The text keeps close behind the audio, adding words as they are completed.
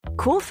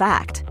Cool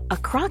fact, a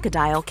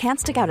crocodile can't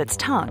stick out its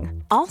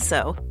tongue.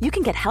 Also, you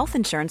can get health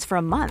insurance for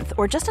a month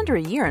or just under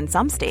a year in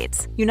some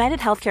states. United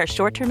Healthcare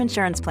short-term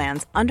insurance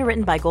plans,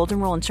 underwritten by Golden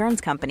Rule Insurance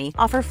Company,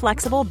 offer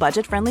flexible,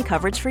 budget-friendly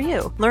coverage for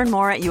you. Learn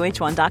more at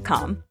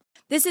uh1.com.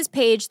 This is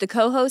Paige, the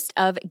co-host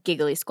of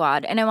Giggly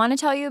Squad, and I want to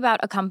tell you about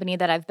a company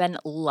that I've been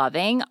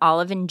loving,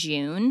 Olive &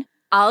 June.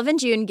 Olive &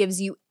 June gives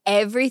you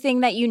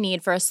everything that you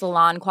need for a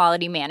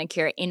salon-quality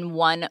manicure in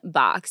one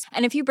box.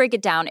 And if you break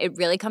it down, it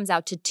really comes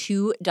out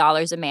to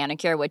 $2 a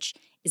manicure, which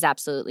is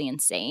absolutely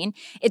insane.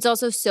 It's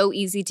also so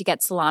easy to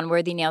get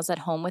salon-worthy nails at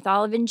home with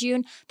Olive &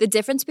 June. The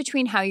difference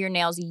between how your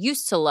nails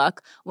used to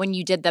look when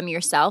you did them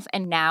yourself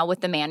and now with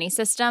the Mani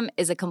system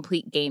is a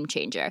complete game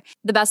changer.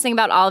 The best thing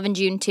about Olive &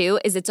 June, too,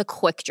 is it's a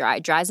quick dry.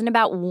 Dries in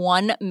about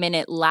 1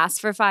 minute, lasts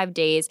for 5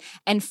 days,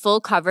 and full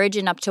coverage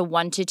in up to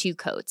 1 to 2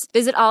 coats.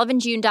 Visit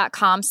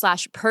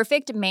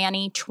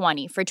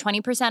oliveandjune.com/perfectmani20 for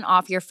 20%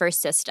 off your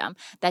first system.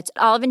 That's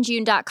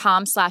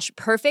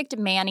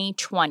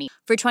oliveandjune.com/perfectmani20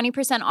 for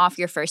 20% off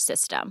your first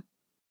system.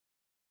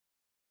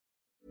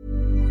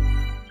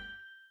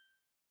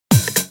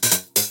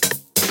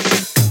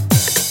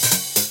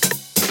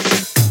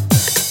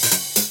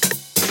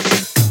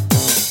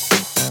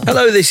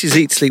 Hello, this is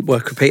Eat, Sleep,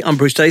 Work, Repeat. I'm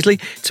Bruce Daisley.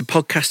 It's a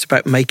podcast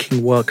about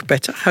making work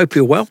better. Hope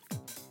you're well.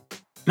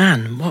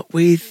 Man, what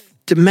with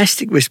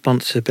domestic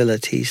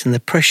responsibilities and the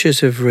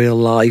pressures of real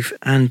life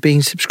and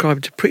being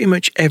subscribed to pretty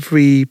much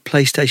every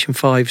PlayStation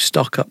 5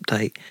 stock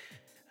update,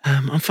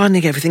 I'm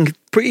finding everything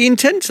pretty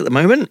intense at the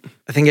moment.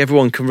 I think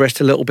everyone can rest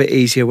a little bit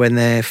easier when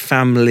their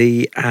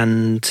family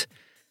and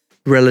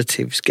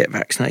relatives get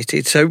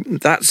vaccinated. So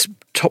that's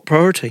top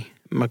priority.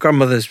 My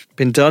grandmother's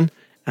been done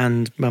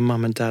and my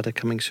mum and dad are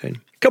coming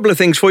soon. A couple of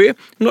things for you.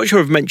 I'm not sure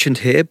I've mentioned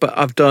here, but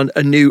I've done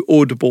a new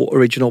Audible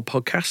original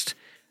podcast,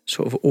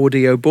 sort of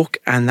audio book,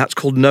 and that's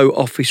called No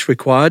Office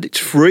Required. It's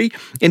free.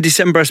 In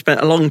December, I spent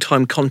a long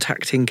time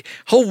contacting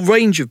a whole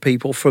range of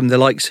people, from the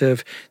likes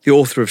of the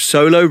author of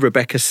Solo,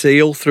 Rebecca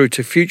Seal, through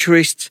to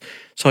futurists,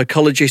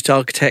 psychologists,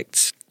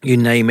 architects, you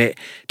name it,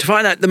 to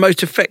find out the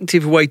most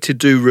effective way to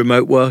do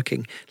remote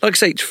working. Like I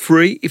say, it's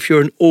free if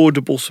you're an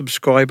Audible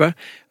subscriber.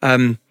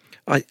 I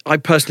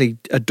personally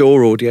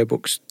adore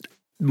audiobooks.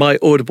 My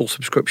Audible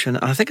subscription,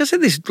 I think I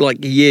said this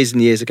like years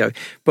and years ago,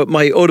 but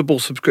my Audible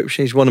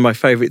subscription is one of my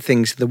favourite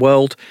things in the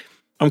world.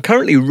 I'm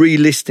currently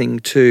re-listening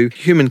to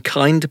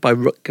Humankind by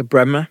Rutger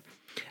Bregman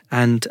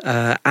and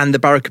the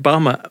Barack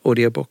Obama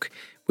audiobook,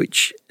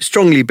 which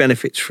strongly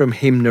benefits from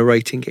him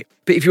narrating it.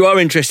 But if you are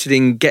interested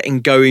in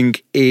getting going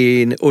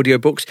in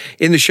audiobooks,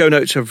 in the show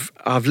notes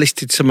I've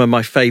listed some of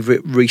my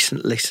favourite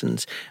recent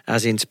listens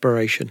as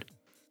inspiration.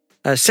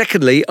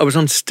 Secondly, I was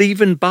on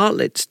Stephen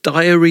Bartlett's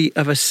Diary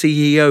of a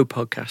CEO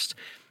podcast.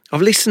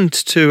 I've listened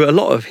to a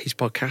lot of his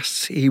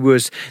podcasts. He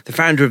was the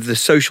founder of the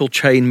Social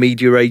Chain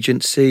Media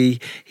Agency.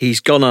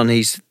 He's gone on,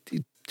 he's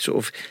sort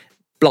of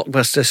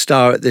blockbuster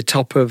star at the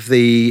top of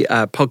the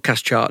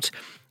podcast chart.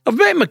 I've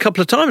met him a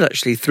couple of times,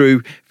 actually,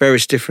 through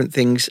various different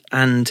things,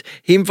 and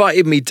he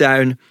invited me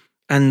down.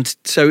 And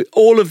so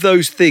all of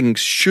those things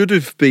should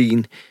have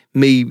been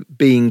me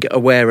being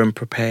aware and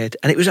prepared.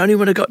 And it was only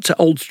when I got to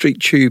Old Street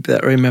Tube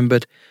that I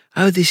remembered,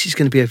 oh, this is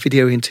going to be a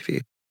video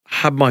interview. I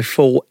had my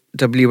full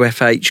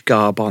WFH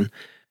garb on,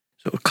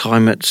 sort of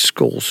climate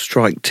school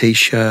strike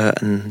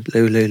T-shirt and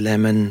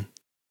Lululemon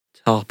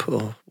top,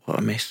 or what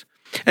I miss.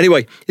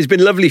 Anyway, there's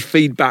been lovely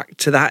feedback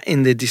to that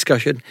in the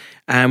discussion,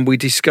 and we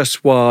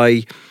discussed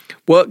why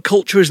work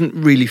culture isn't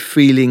really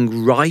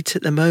feeling right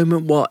at the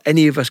moment, what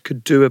any of us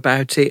could do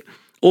about it.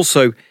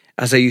 Also,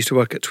 as I used to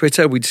work at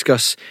Twitter, we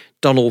discuss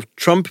Donald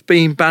Trump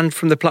being banned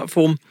from the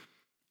platform.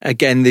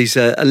 Again, there's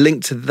a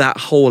link to that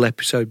whole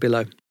episode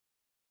below.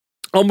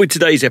 On with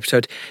today's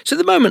episode. So at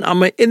the moment,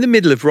 I'm in the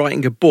middle of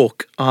writing a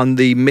book on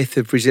the myth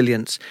of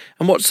resilience.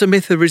 And what's the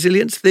myth of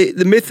resilience?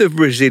 The myth of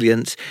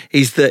resilience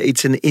is that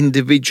it's an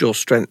individual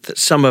strength that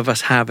some of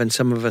us have and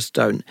some of us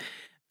don't.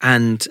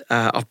 And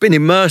I've been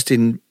immersed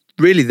in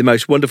really the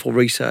most wonderful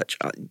research.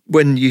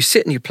 When you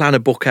sit and you plan a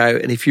book out,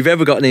 and if you've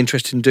ever got an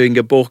interest in doing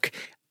a book,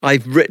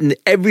 I've written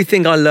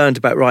everything I learned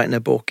about writing a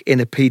book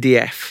in a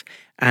PDF,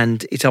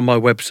 and it's on my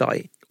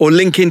website. Or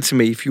link into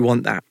me if you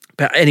want that.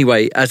 But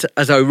anyway,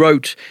 as I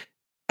wrote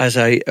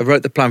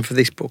the plan for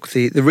this book,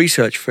 the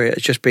research for it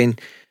has just been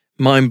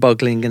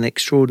mind-boggling and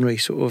extraordinary,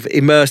 sort of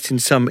immersed in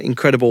some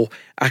incredible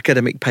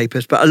academic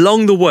papers. But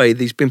along the way,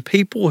 there's been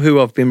people who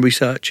I've been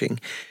researching,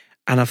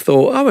 and I've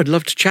thought, oh, I'd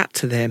love to chat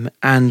to them.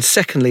 And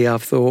secondly,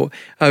 I've thought,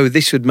 oh,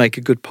 this would make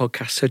a good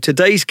podcast. So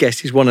today's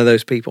guest is one of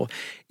those people.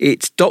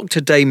 It's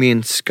Dr.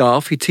 Damien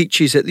Scarf. He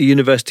teaches at the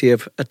University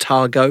of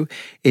Otago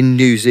in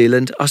New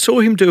Zealand. I saw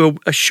him do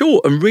a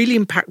short and really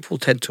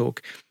impactful TED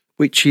Talk,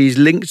 which he's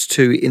linked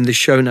to in the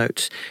show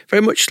notes.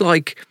 Very much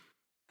like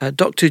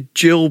Dr.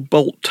 Jill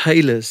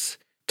Bolte-Taylor's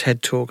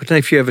TED Talk. I don't know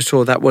if you ever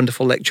saw that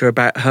wonderful lecture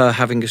about her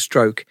having a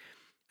stroke.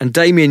 And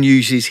Damien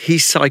uses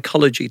his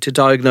psychology to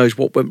diagnose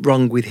what went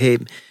wrong with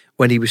him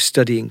when he was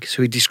studying.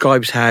 So he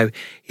describes how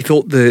he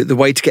thought the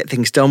way to get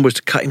things done was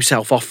to cut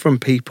himself off from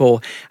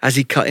people. As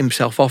he cut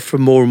himself off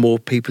from more and more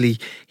people, he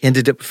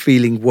ended up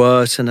feeling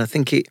worse. And I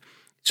think it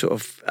sort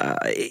of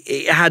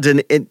it had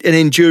an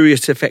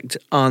injurious effect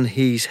on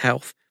his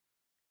health.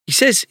 He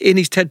says in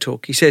his TED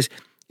Talk, he says,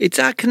 it's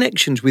our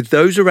connections with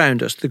those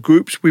around us, the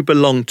groups we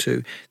belong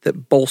to,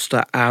 that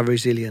bolster our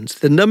resilience.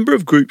 The number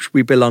of groups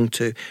we belong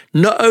to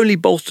not only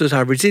bolsters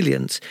our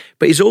resilience,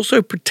 but is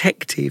also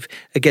protective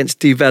against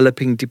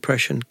developing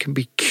depression, can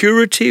be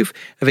curative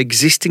of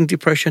existing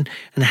depression,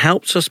 and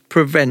helps us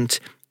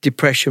prevent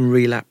depression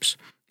relapse.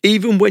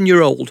 Even when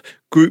you're old,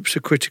 groups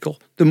are critical.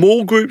 The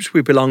more groups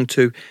we belong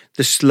to,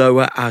 the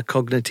slower our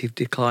cognitive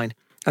decline.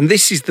 And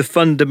this is the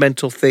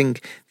fundamental thing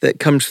that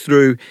comes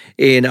through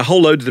in a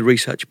whole load of the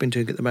research I've been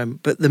doing at the moment.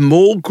 But the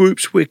more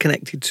groups we're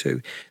connected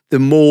to, the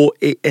more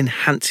it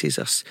enhances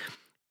us.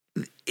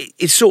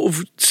 It's sort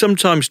of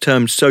sometimes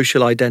termed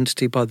social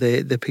identity by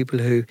the people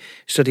who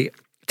study it.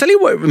 I'll tell you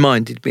what it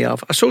reminded me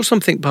of. I saw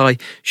something by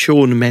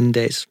Shawn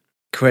Mendes,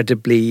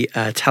 incredibly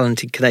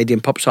talented Canadian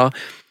pop star.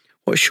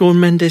 What Shawn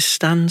Mendes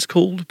stands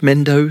called?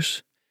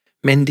 Mendes?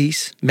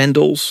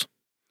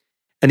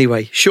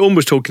 Anyway, Shawn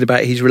was talking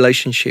about his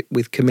relationship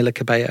with Camila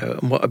Cabello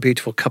and what a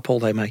beautiful couple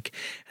they make.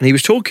 And he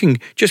was talking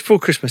just before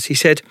Christmas. He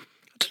said,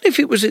 I don't know if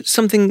it was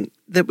something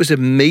that was a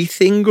me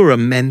thing or a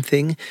men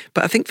thing,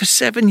 but I think for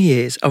 7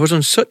 years I was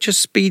on such a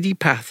speedy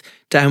path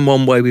down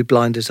one way with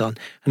blinders on,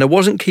 and I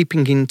wasn't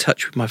keeping in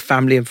touch with my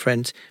family and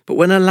friends. But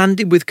when I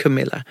landed with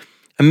Camila,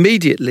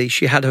 immediately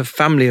she had her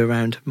family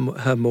around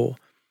her more.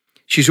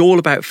 She's all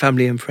about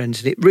family and friends,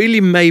 and it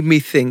really made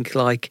me think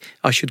like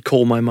I should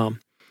call my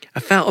mum. I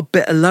felt a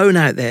bit alone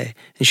out there,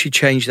 and she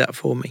changed that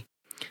for me.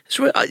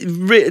 So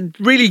it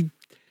really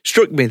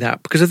struck me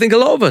that, because I think a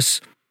lot of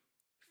us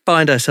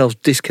find ourselves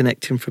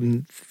disconnecting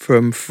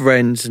from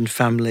friends and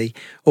family,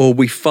 or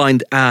we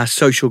find our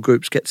social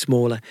groups get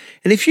smaller.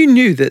 And if you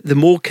knew that the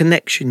more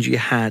connections you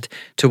had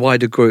to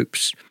wider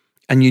groups,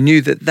 and you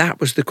knew that that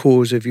was the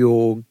cause of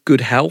your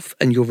good health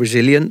and your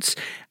resilience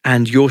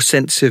and your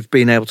sense of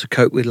being able to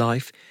cope with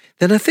life,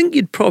 then I think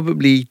you'd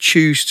probably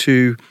choose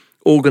to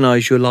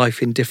organise your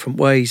life in different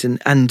ways and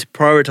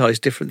prioritise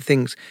different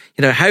things.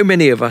 You know, how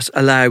many of us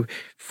allow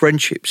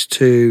friendships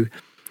to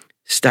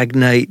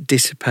stagnate,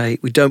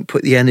 dissipate? We don't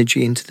put the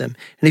energy into them.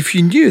 And if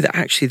you knew that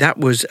actually that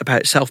was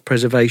about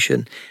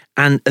self-preservation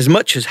and as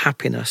much as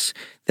happiness,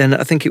 then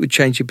I think it would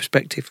change your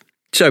perspective.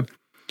 So,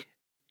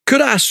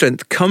 could our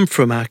strength come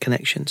from our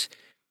connections?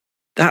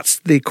 That's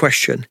the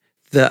question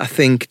that I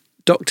think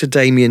Dr.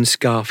 Damien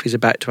Scarf is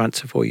about to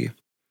answer for you.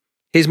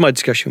 Here's my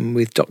discussion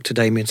with Dr.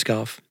 Damien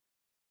Scarf.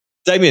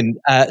 Damien,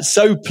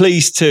 so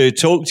pleased to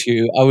talk to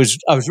you. I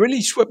was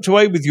really swept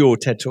away with your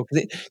TED Talk.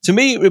 To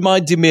me, it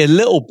reminded me a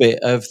little bit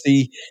of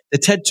the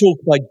TED Talk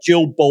by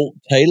Jill Bolte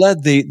Taylor,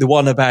 the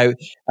one about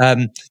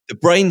the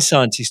brain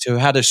scientist who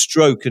had a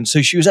stroke. And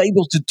so she was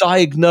able to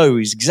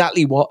diagnose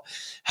exactly what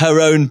her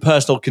own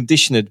personal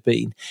condition had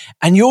been.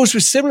 And yours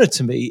was similar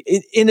to me,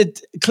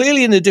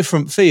 clearly in a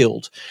different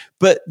field,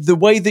 but the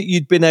way that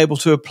you'd been able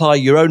to apply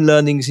your own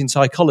learnings in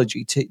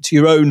psychology to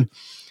your own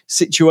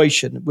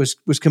situation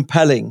was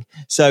compelling.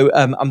 So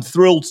I'm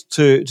thrilled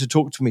to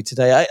talk to me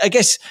today. I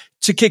guess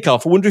to kick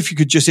off, I wonder if you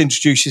could just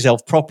introduce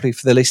yourself properly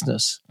for the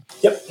listeners.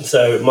 Yep.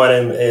 So my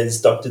name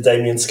is Dr.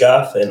 Damien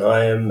Scarf, and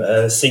I am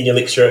a senior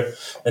lecturer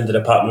in the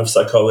Department of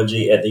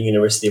Psychology at the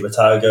University of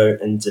Otago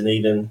in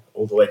Dunedin,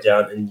 all the way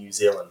down in New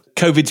Zealand.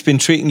 COVID's been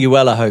treating you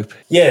well, I hope.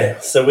 Yeah.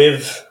 So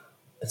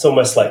it's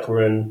almost like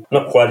we're in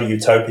not quite a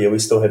utopia. We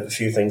still have a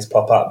few things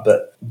pop up,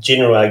 but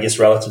generally, I guess,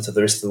 relative to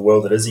the rest of the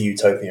world, it is a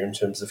utopia in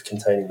terms of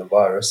containing the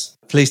virus.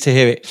 Pleased to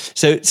hear it.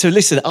 So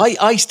listen,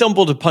 I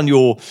stumbled upon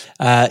your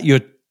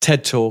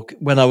TED Talk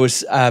when I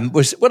was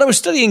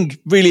studying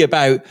really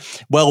about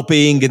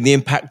well-being and the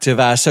impact of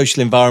our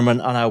social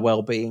environment on our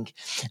well-being.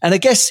 And I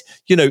guess,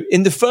 you know,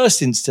 in the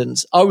first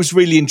instance, I was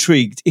really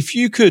intrigued. If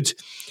you could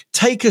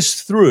take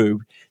us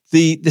through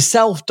the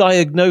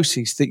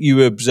self-diagnosis that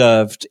you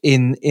observed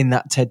in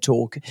that TED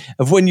Talk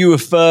of when you were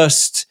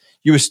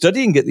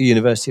studying at the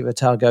University of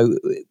Otago.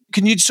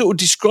 Can you sort of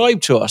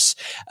describe to us,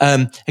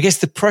 I guess,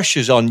 the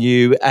pressures on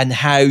you and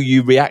how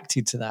you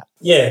reacted to that?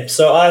 Yeah,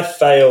 so I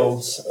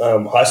failed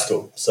high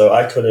school. So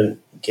I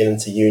couldn't get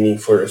into uni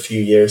for a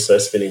few years. So I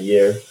spent a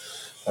year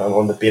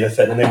on the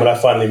benefit. And then when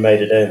I finally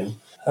made it in,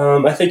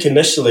 I think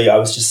initially I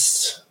was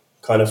just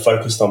kind of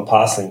focused on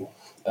passing.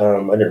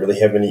 I didn't really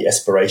have any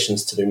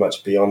aspirations to do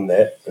much beyond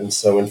that. And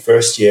so in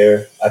first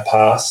year, I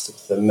passed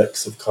with a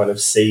mix of kind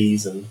of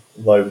C's and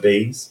low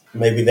B's.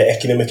 Maybe the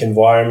academic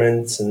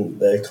environment and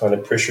the kind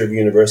of pressure of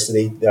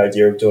university, the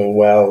idea of doing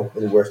well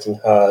and working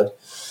hard.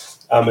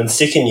 In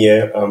second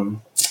year,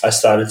 I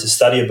started to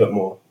study a bit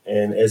more.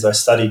 And as I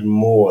studied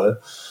more,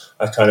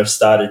 I kind of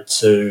started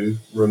to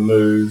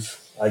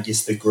remove, I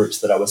guess, the groups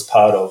that I was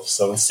part of.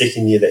 So in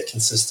second year, that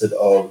consisted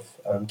of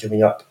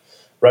giving up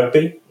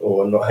rugby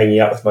or not hanging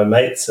out with my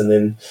mates. And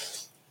then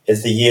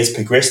as the years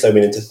progressed, I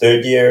went into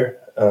third year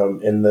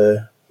and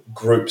the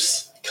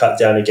groups cut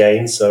down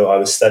again. So I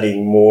was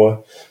studying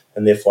more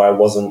and therefore I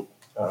wasn't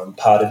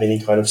part of any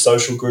kind of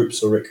social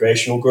groups or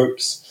recreational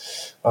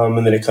groups.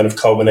 And then it kind of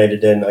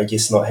culminated in, I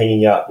guess, not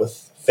hanging out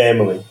with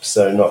family.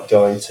 So not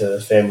going to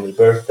family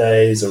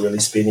birthdays or really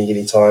spending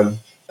any time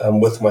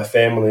with my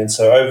family. And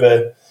so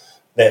over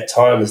that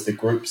time, as the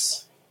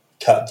groups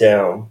cut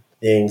down,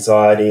 the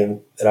anxiety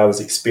that I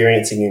was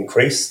experiencing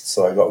increased.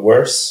 So I got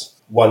worse.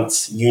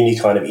 Once uni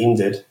kind of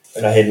ended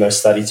and I had no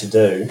study to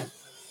do,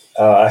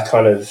 I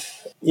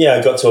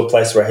got to a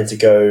place where I had to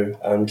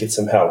go get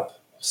some help.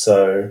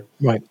 So,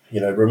 right.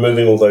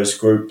 Removing all those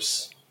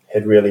groups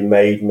had really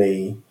made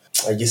me,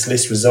 I guess,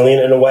 less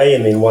resilient in a way.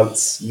 And then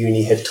once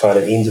uni had kind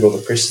of ended, or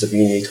the pressures of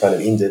uni had kind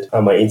of ended, I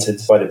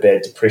entered quite a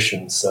bad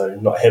depression. So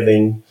not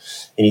having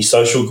any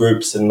social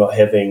groups and not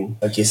having,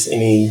 I guess,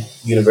 any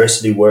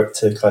university work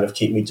to kind of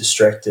keep me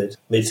distracted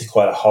led to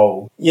quite a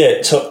hole. Yeah,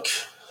 it took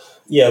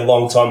a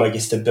long time, I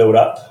guess, to build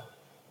up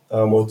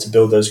or to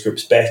build those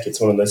groups back.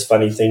 It's one of those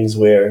funny things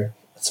where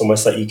it's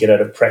almost like you get out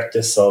of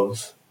practice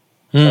of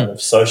kind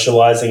of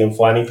socializing and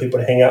finding people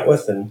to hang out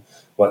with. And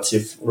once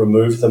you've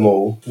removed them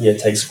all, it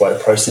takes quite a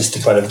process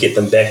to kind of get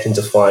them back and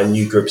to find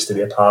new groups to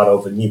be a part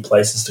of and new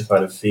places to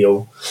kind of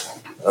feel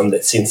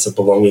that sense of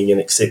belonging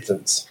and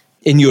acceptance.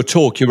 In your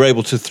talk, you were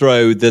able to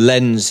throw the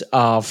lens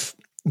of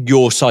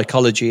your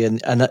psychology and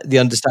the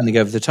understanding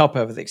over the top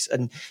of this.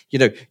 And,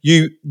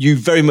 you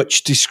very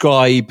much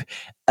describe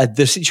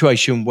the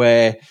situation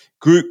where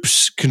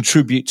groups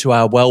contribute to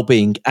our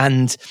well-being.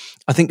 And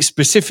I think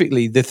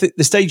specifically the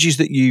stages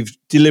that you've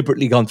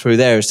deliberately gone through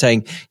there is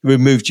saying you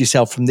removed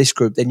yourself from this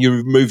group, then you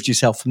removed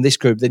yourself from this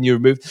group, then you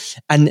removed,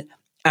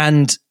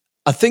 and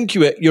I think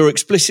you're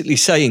explicitly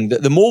saying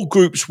that the more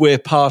groups we're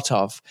part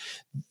of,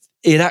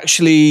 it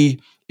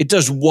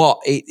does what?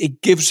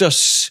 It gives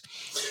us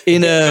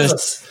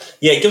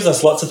it gives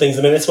us lots of things.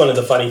 I mean, that's one of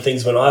the funny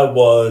things. When I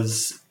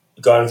was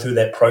going through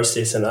that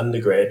process in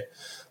undergrad,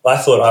 I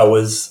thought I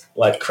was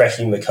like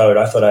cracking the code.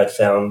 I thought I'd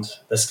found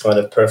this kind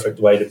of perfect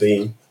way to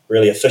be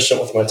really efficient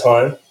with my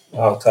time,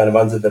 kind of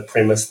under the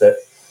premise that,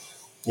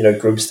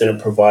 groups didn't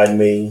provide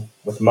me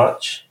with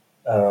much,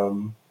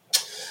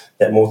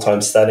 that more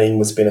time studying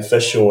was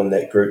beneficial and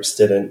that groups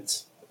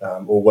didn't,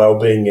 or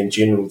well-being in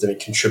general, didn't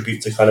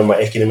contribute to kind of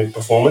my academic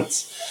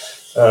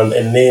performance.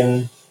 And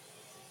then,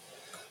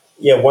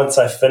 once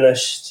I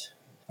finished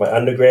my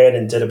undergrad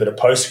and did a bit of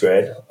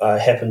postgrad, I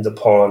happened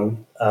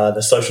upon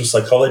the social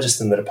psychologist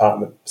in the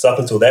department. So up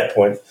until that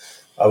point,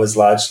 I was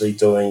largely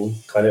doing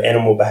kind of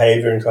animal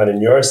behavior and kind of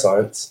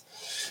neuroscience.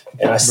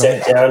 And I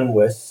sat down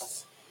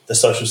with the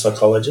social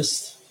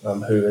psychologist,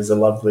 who is a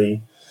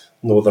lovely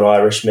Northern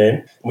Irish man.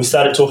 And we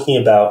started talking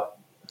about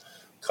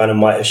kind of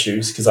my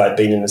issues because I'd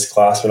been in his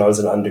class when I was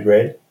an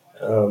undergrad.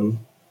 And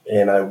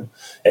I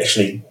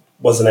actually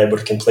wasn't able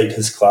to complete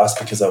his class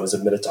because I was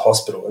admitted to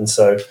hospital. And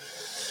so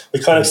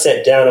we kind of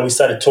sat down and we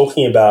started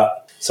talking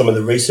about some of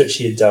the research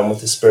he had done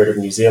with the Spirit of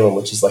New Zealand,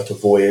 which is like a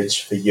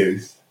voyage for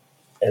youth,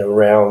 and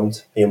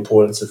around the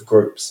importance of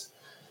groups.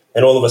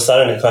 And all of a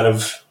sudden it kind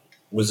of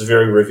was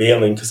very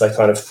revealing because I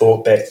kind of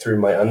thought back through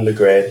my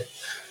undergrad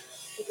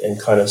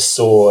and kind of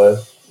saw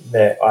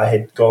that I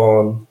had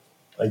gone,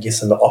 I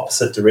guess, in the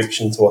opposite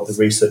direction to what the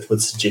research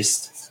would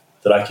suggest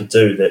that I could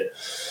do. That,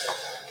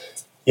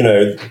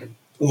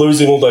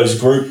 losing all those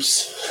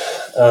groups,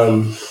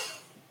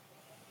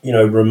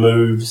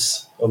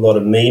 removes a lot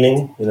of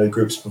meaning.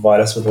 Groups provide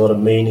us with a lot of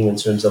meaning in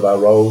terms of our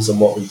roles and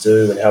what we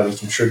do and how we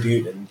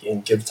contribute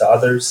and give to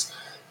others.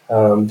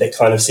 That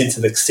kind of sense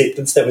of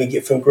acceptance that we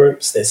get from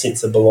groups, that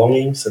sense of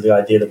belonging. So the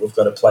idea that we've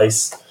got a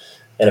place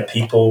and a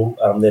people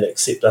that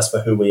accept us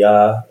for who we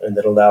are and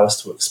that allow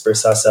us to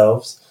express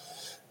ourselves.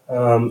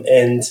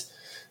 And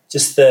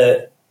just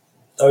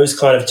those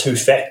kind of two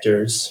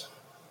factors,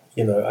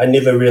 I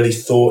never really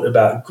thought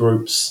about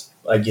groups,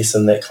 I guess,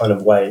 in that kind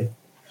of way.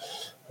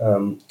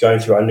 Going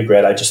through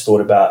undergrad, I just thought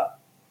about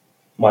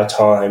my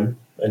time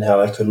and how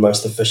I could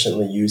most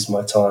efficiently use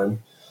my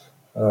time.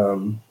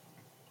 And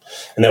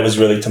that was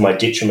really to my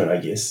detriment, I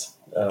guess.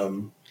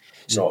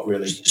 Not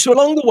really. So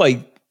along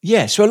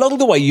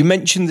the way, you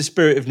mentioned the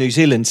Spirit of New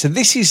Zealand. So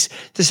this is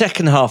the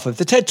second half of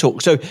the TED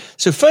Talk. So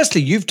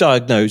firstly, you've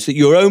diagnosed that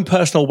your own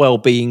personal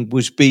well-being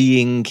was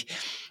being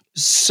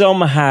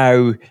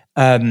somehow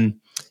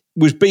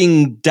was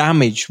being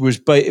damaged,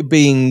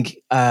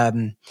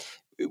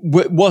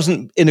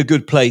 wasn't in a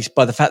good place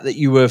by the fact that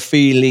you were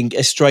feeling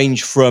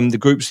estranged from the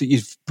groups that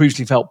you've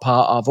previously felt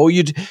part of, or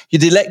you'd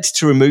elected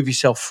to remove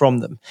yourself from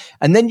them.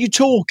 And then you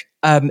talk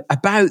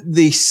about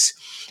this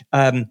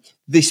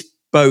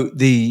boat.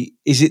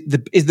 Is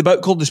the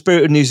boat called the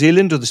Spirit of New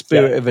Zealand or the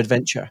Spirit of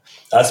Adventure?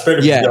 Spirit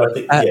of New Zealand, I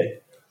think. Yeah.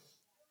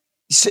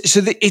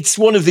 So it's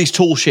one of these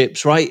tall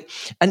ships, right?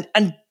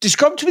 And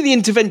describe to me the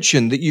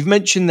intervention that you've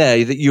mentioned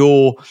there that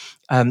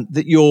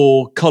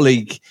your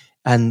colleague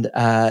and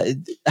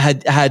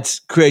had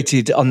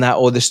created on that,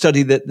 or the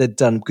study that they'd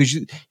done, because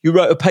you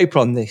wrote a paper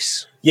on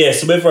this. Yeah,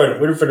 so we've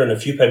written a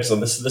few papers on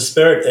this. The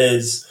Spirit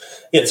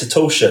it's a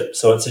tall ship,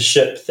 so it's a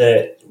ship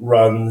that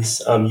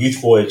runs youth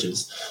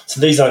voyages.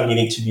 So these aren't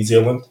unique to New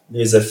Zealand.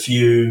 There's a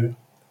few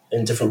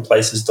in different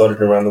places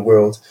dotted around the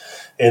world,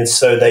 and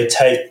so they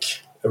take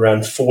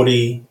around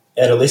 40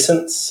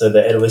 adolescents. So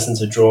the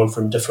adolescents are drawn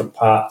from different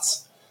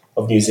parts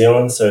of New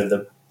Zealand. So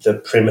the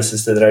premise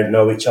is that they don't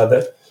know each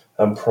other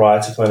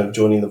prior to kind of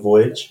joining the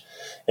voyage.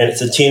 And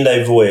it's a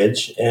 10-day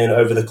voyage. And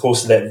over the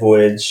course of that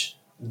voyage,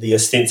 the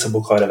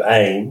ostensible kind of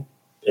aim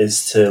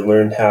is to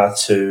learn how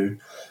to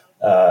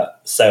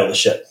sail the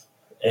ship.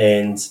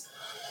 And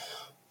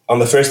on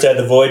the first day of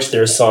the voyage,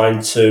 they're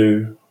assigned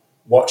to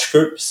watch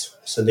groups.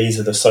 So these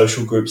are the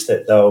social groups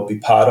that they'll be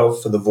part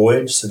of for the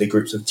voyage. So they're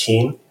groups of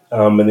 10.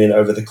 And then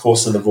over the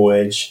course of the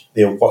voyage,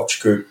 their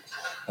watch group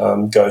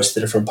goes to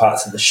different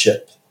parts of the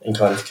ship and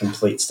kind of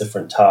completes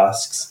different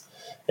tasks.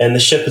 And the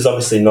ship is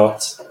obviously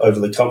not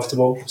overly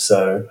comfortable.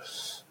 So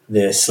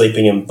they're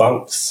sleeping in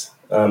bunks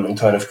in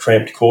kind of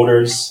cramped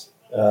quarters.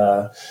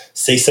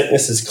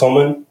 Seasickness is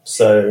common.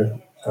 So,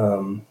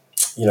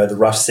 the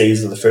rough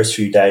seas of the first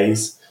few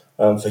days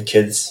for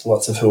kids,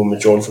 lots of whom are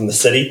drawn from the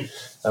city.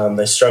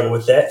 They struggle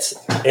with that.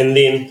 And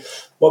then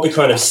what we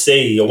kind of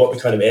see, or what we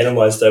kind of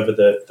analysed over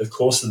the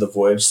course of the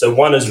voyage, so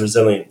one is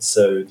resilience,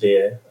 so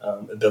their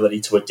ability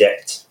to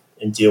adapt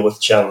and deal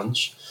with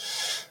challenge.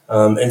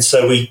 And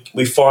so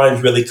we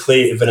find really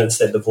clear evidence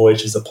that the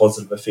voyage has a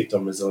positive effect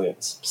on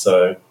resilience.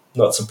 So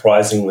not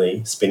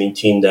surprisingly, spending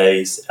 10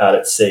 days out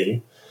at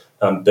sea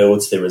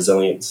builds their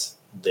resilience,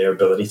 their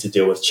ability to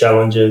deal with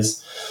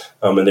challenges,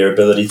 and their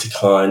ability to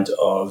kind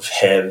of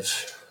have,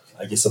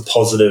 I guess, a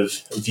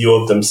positive view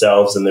of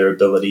themselves and their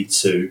ability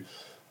to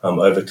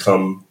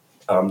overcome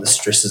the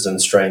stresses and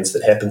strains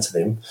that happen to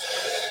them.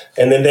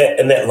 And then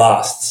that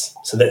lasts.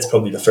 So that's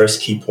probably the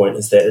first key point,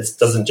 is that it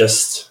doesn't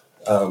just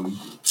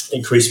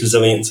increase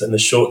resilience in the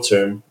short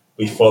term.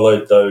 We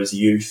followed those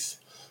youth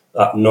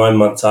up 9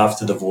 months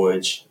after the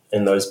voyage,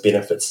 and those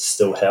benefits are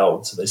still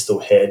held. So they still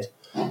had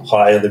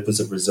higher levels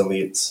of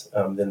resilience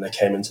than they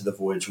came into the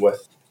voyage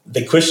with.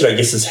 The question, I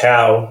guess, is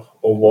how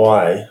or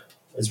why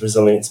is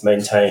resilience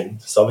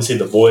maintained? So obviously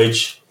the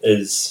voyage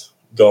is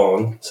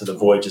gone, so the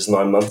voyage is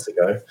 9 months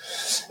ago,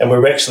 and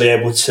we're actually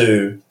able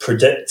to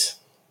predict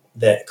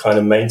that kind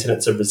of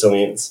maintenance of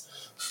resilience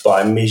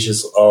by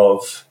measures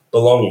of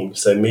belonging,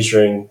 so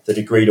measuring the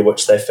degree to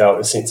which they felt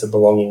a sense of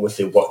belonging with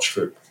their watch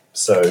group.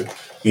 So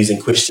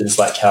using questions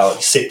like how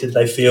accepted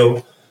they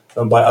feel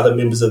by other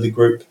members of the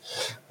group,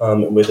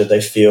 and whether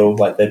they feel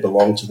like they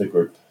belong to the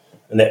group.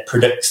 And that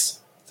predicts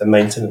the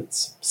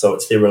maintenance. So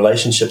it's their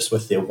relationships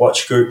with their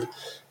watch group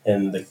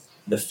and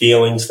the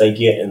feelings they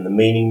get and the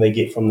meaning they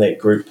get from that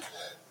group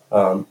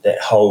that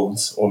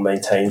holds or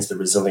maintains the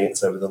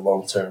resilience over the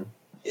long term.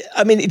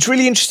 I mean, it's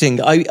really interesting.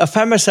 I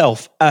found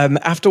myself,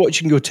 after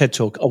watching your TED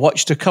Talk, I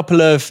watched a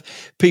couple of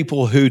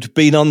people who'd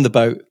been on the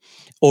boat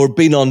or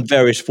been on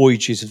various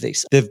voyages of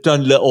this. They've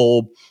done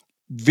little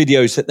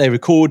videos that they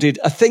recorded.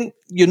 I think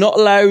you're not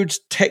allowed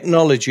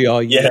technology,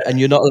 are you? Yeah. And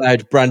you're not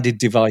allowed branded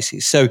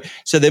devices. So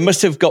they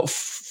must have got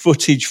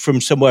footage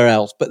from somewhere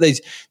else. But there's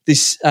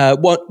this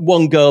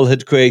one girl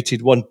had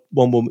created, one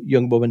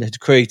young woman had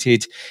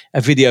created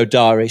a video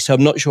diary. So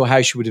I'm not sure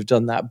how she would have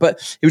done that.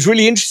 But it was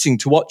really interesting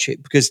to watch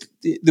it, because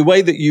the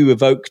way that you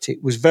evoked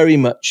it was very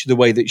much the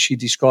way that she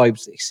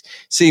describes this.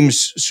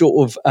 Seems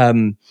sort of,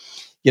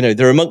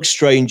 they're amongst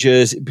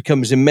strangers. It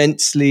becomes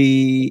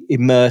immensely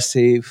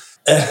immersive.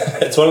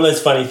 It's one of those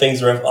funny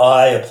things where if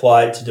I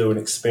applied to do an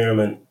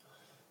experiment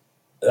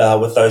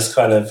with those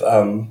kind of,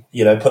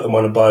 put them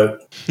on a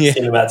boat,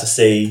 send them out to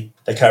sea,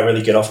 they can't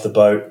really get off the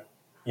boat.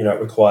 It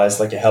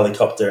requires like a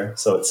helicopter.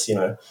 So it's,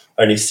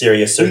 only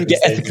serious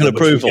circumstances get ethical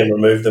approval. You can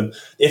remove them.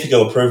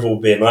 Ethical approval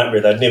would be a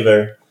nightmare. They'd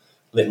never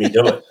let me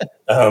do it.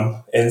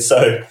 And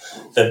so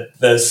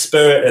the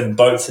spirit and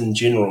boats in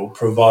general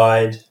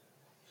provide,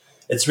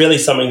 it's really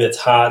something that's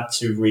hard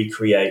to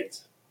recreate.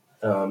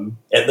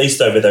 At least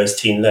over those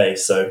 10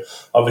 days. So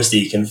obviously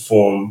you can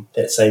form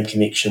that same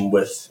connection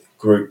with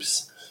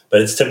groups, but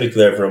it's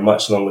typically over a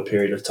much longer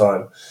period of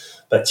time.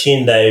 But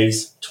 10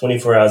 days,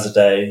 24 hours a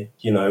day,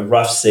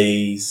 rough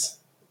seas,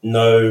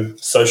 no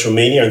social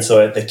media. And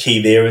so the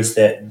key there is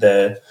that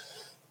the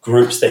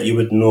groups that you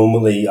would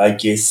normally, I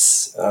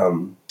guess,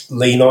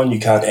 lean on, you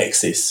can't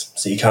access.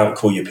 So you can't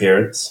call your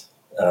parents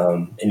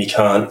and you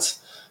can't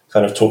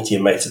kind of talk to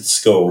your mates at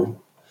school.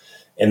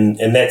 And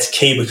that's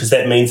key, because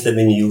that means that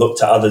then you look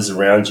to others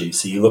around you.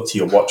 So you look to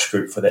your watch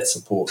group for that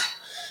support.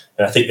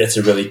 And I think that's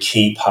a really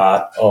key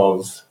part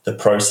of the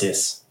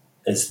process,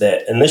 is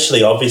that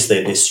initially,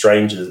 obviously, they're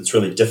strangers. It's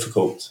really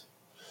difficult,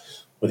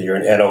 whether you're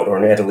an adult or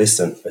an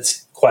adolescent.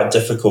 It's quite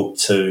difficult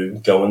to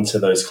go into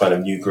those kind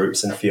of new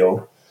groups and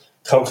feel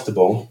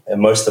comfortable.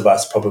 And most of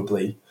us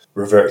probably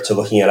revert to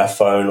looking at our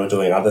phone or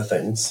doing other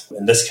things.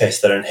 In this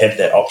case, they don't have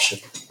that option.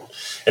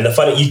 And the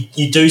funny,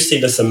 you do see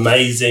this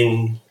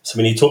amazing, so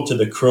when you talk to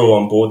the crew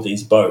on board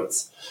these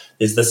boats,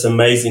 there's this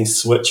amazing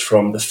switch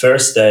from the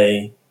first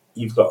day,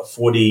 you've got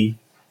 40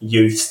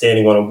 youth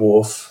standing on a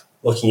wharf,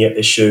 looking at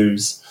their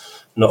shoes,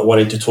 not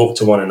wanting to talk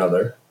to one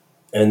another.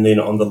 And then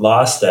on the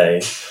last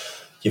day,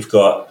 you've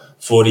got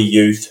 40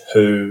 youth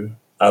who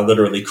are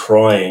literally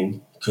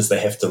crying because they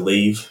have to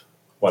leave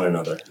one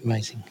another.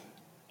 Amazing.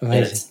 And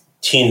it's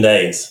 10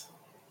 days.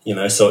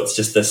 So it's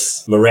just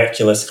this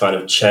miraculous kind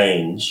of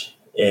change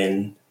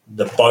in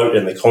the boat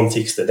and the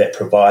context that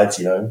provides,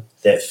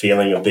 that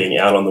feeling of being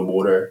out on the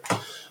water,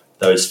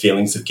 those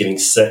feelings of getting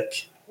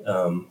sick.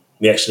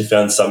 We actually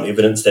found some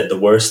evidence that the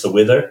worse the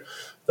weather,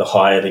 the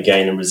higher the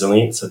gain in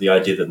resilience. So the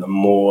idea that the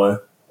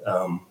more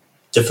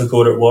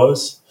difficult it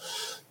was,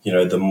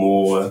 the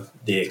more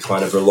they're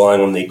kind of relying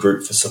on their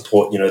group for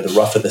support, the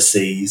rougher the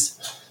seas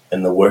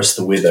and the worse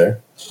the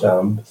weather,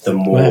 the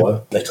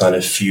more they kind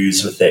of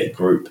fuse with that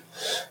group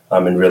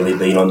and really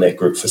lean on that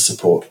group for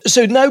support.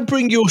 So now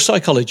bring your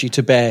psychology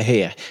to bear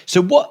here.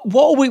 So what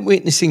are we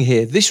witnessing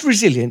here? This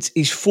resilience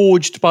is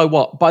forged by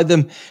what? By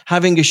them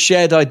having a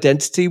shared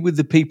identity with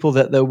the people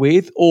that they're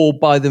with, or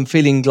by them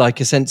feeling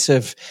like a sense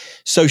of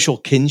social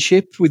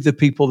kinship with the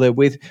people they're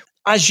with?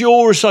 As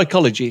you're a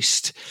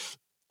psychologist,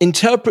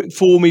 interpret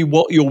for me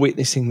what you're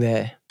witnessing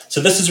there.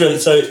 So this is really,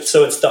 so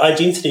it's the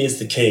identity is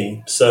the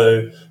key.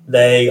 So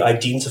they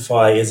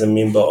identify as a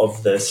member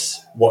of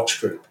this watch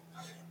group.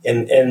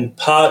 And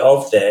part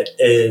of that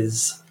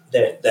is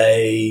that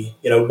they,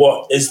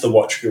 what is the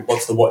watch group?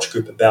 What's the watch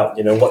group about?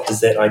 What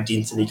does that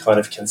identity kind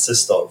of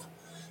consist of?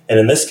 And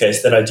in this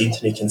case, that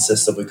identity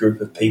consists of a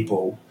group of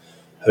people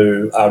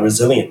who are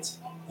resilient.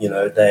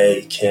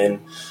 They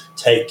can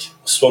take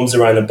swims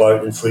around a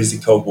boat in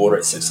freezing cold water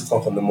at 6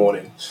 o'clock in the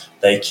morning.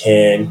 They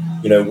can,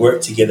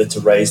 work together to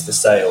raise the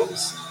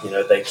sails.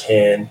 They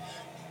can,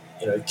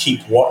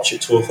 keep watch at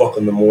 2 o'clock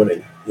in the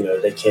morning.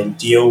 They can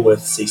deal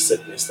with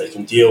seasickness. They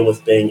can deal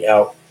with being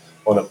out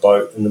on a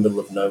boat in the middle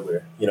of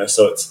nowhere.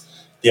 So it's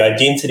the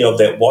identity of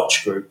that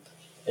watch group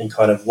and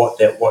kind of what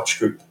that watch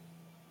group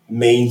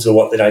means or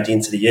what that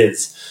identity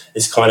is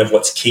kind of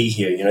what's key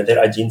here. That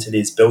identity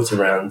is built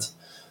around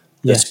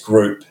this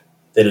group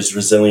that is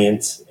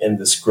resilient and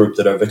this group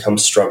that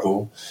overcomes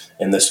struggle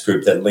and this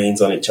group that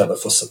leans on each other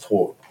for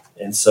support.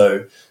 And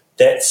so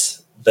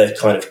that's the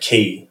kind of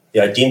key.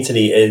 The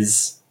identity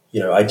is,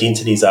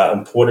 identities are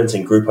important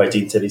and group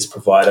identities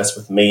provide us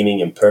with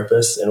meaning and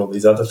purpose and all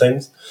these other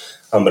things.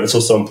 But it's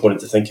also important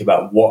to think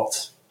about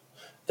what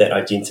that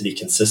identity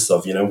consists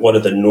of. What are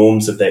the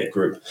norms of that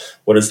group?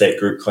 What is that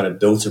group kind of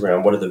built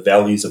around? What are the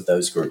values of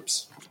those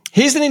groups?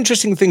 Here's an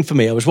interesting thing for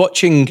me. I was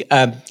watching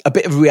a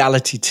bit of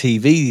reality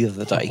TV the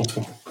other day.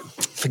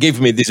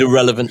 Forgive me, there's a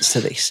relevance to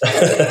this.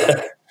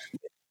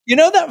 You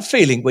know that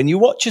feeling when you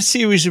watch a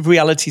series of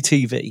reality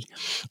TV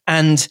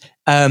and,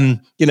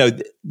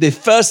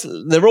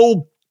 they're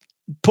all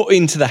put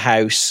into the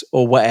house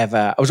or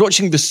whatever. I was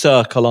watching The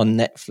Circle on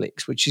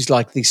Netflix, which is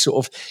like this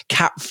sort of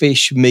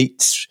catfish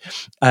meets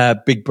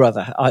Big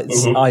Brother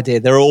idea.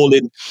 They're all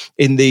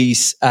in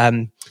these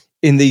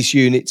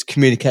units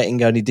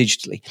communicating only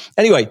digitally.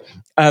 Anyway,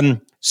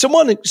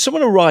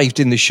 someone arrived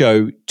in the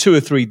show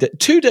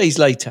 2 days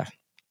later.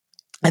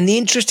 And the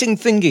interesting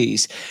thing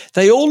is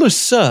they all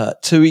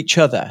assert to each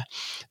other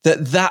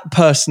that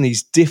person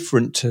is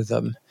different to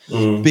them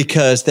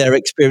because their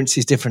experience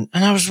is different.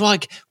 And I was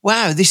like,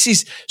 wow, this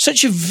is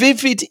such a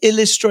vivid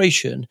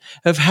illustration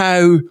of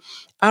how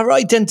our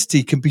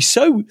identity can be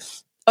so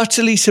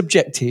utterly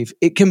subjective.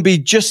 It can be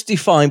just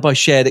defined by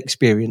shared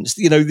experience.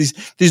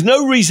 There's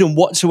no reason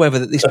whatsoever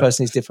that this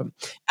person is different.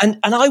 And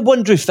I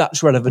wonder if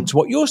that's relevant to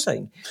what you're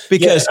saying.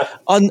 Because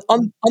on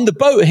the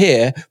boat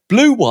here,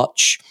 Blue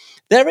Watch,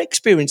 their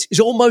experience is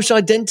almost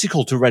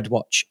identical to Red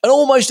Watch and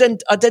almost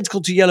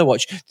identical to Yellow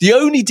Watch. The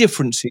only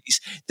difference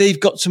is they've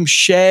got some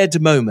shared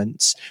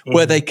moments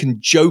where they can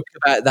joke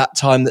about that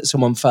time that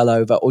someone fell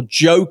over or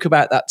joke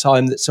about that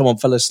time that someone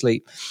fell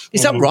asleep.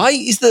 Is that right?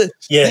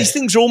 These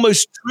things are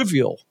almost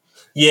trivial.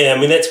 Yeah, I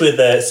mean, that's where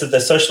the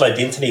social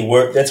identity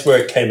work, that's where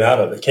it came out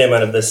of. It came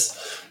out of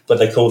this, what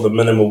they call the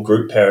minimal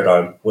group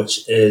paradigm,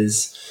 which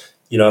is,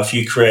 if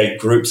you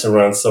create groups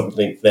around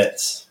something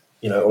that's,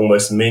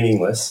 almost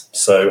meaningless.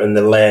 So in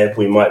the lab,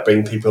 we might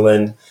bring people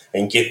in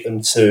and get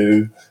them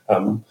to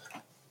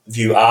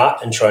view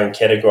art and try and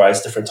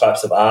categorize different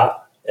types of art.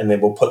 And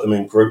then we'll put them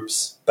in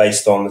groups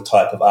based on the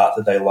type of art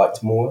that they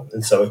liked more.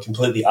 And so a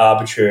completely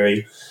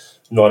arbitrary,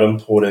 not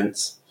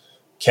important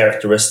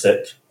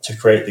characteristic to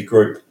create the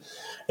group.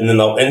 And then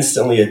they'll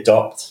instantly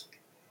adopt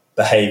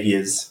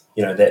behaviors,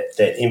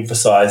 that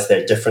emphasize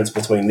that difference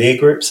between their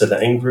group, so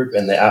the in-group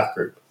and the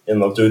out-group. And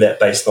they'll do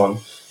that based on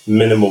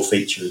minimal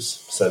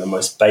features. So the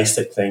most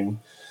basic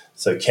thing,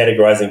 so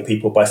categorizing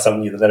people by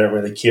something that they don't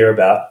really care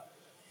about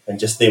and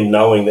just them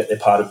knowing that they're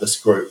part of this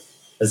group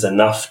is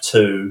enough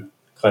to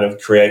kind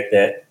of create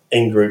that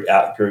in-group,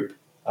 out-group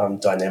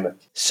dynamic.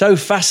 So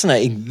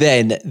fascinating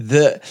then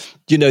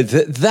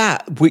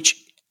that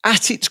which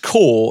at its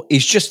core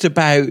is just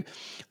about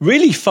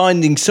really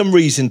finding some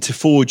reason to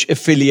forge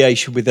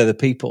affiliation with other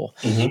people.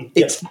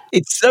 It's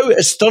so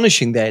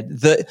astonishing then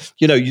that,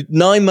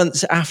 9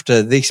 months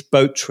after this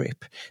boat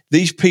trip,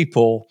 these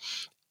people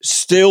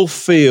still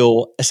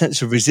feel a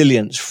sense of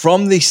resilience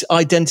from this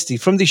identity,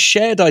 from this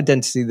shared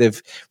identity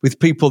with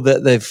people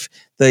that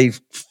they've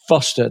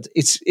fostered.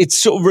 It's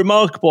sort of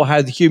remarkable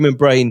how the human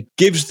brain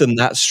gives them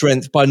that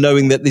strength by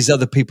knowing that there's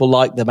other people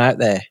like them out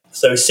there.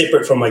 So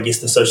separate from, I guess,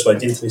 the social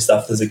identity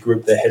stuff, there's a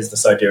group that has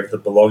this idea of the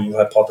belonging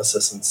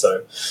hypothesis. And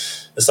so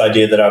this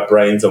idea that our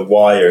brains are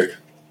wired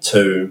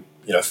to,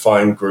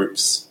 find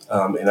groups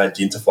and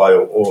identify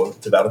or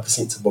develop a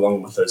sense of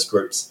belonging with those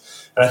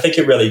groups. And I think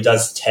it really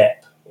does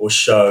tap or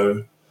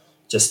show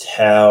just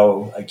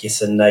how, I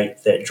guess,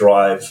 innate that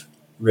drive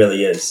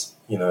really is.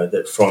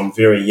 That from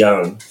very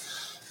young,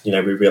 we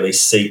really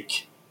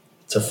seek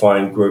to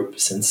find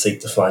groups and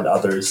seek to find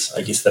others,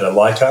 I guess, that are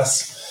like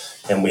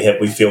us. And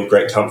we feel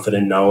great comfort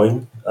in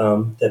knowing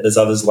that there's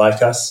others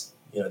like us.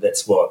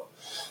 That's what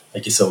I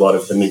guess a lot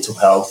of the mental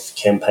health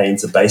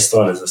campaigns are based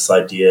on, is this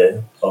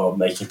idea of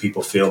making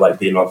people feel like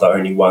they're not the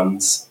only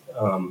ones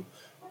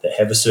that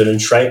have a certain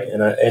trait.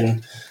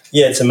 And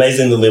it's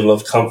amazing the level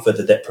of comfort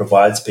that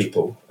provides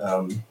people.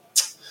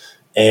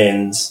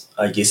 And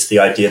I guess the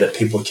idea that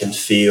people can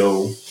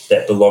feel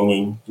that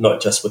belonging,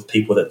 not just with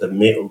people that they've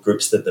met or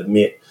groups that they've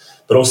met,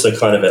 but also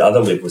kind of at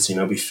other levels. We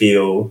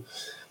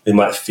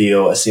might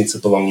feel a sense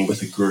of belonging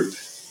with a group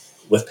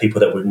with people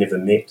that we've never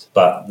met,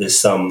 but there's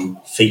some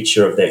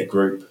feature of that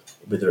group,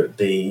 whether it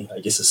be, I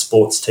guess, a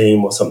sports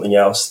team or something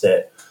else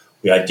that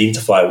we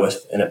identify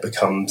with, and it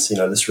becomes,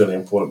 this really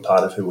important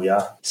part of who we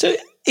are. So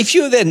if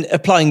you're then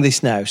applying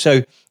this now,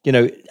 so,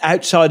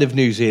 outside of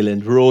New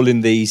Zealand, we're all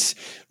in these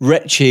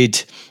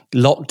wretched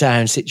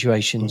lockdown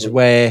situations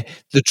where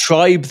the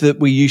tribe that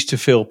we used to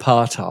feel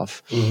part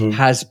of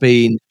has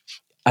been,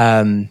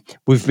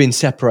 we've been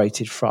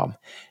separated from.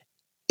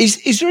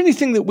 Is there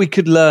anything that we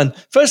could learn?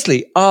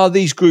 Firstly, are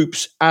these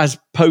groups as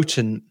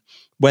potent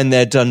when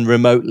they're done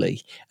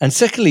remotely? And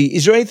secondly,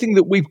 is there anything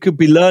that we could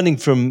be learning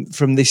from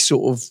this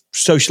sort of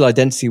social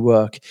identity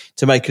work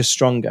to make us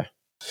stronger?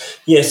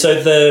 Yeah,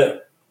 so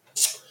the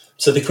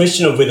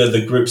question of whether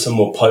the groups are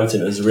more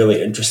potent is a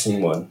really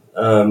interesting one.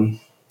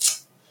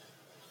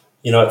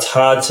 It's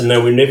hard to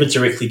know. We've never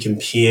directly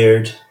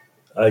compared,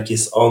 I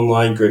guess,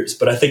 online groups,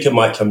 but I think it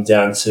might come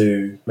down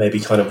to maybe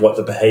kind of what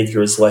the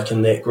behaviour is like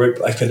in that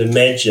group. I could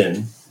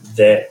imagine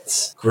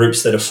that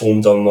groups that are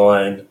formed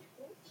online,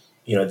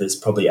 there's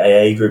probably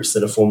AA groups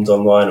that are formed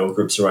online or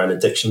groups around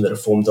addiction that are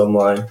formed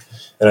online.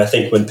 And I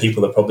think when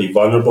people are probably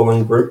vulnerable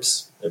in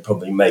groups, it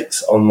probably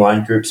makes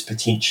online groups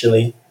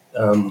potentially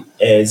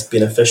as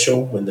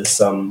beneficial when there's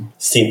some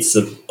sense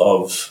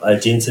of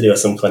identity or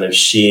some kind of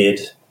shared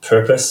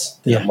purpose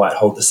that might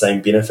hold the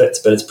same benefits.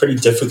 But it's pretty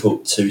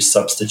difficult to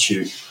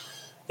substitute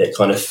that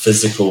kind of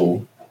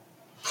physical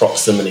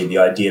proximity, the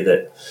idea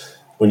that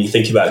when you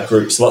think about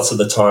groups, lots of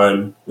the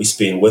time we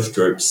spend with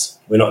groups,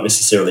 we're not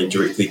necessarily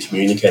directly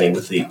communicating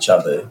with each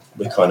other.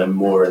 We're kind of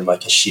more in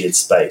like a shared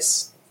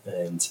space,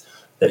 and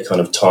that kind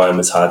of time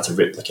is hard to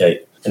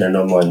replicate in an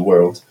online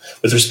world.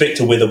 With respect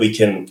to whether we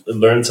can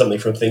learn something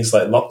from things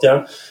like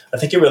lockdown, I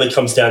think it really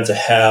comes down to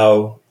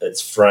how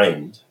it's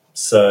framed.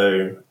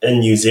 So in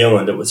New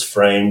Zealand, it was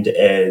framed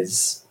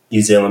as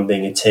New Zealand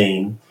being a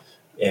team,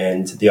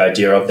 and the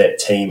idea of that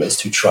team is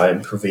to try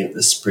and prevent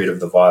the spread of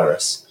the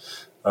virus.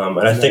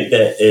 And I think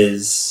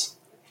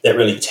that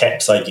really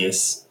taps, I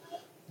guess,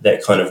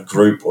 that kind of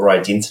group or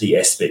identity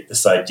aspect,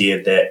 this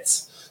idea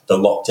that the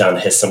lockdown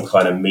has some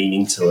kind of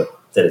meaning to it,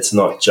 that it's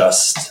not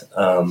just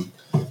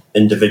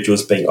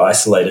individuals being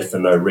isolated for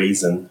no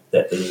reason,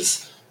 that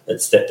there's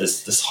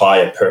this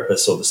higher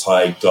purpose or this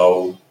higher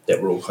goal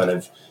that we're all kind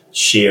of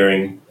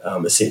sharing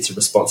a sense of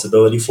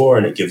responsibility for,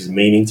 and it gives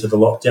meaning to the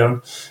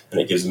lockdown,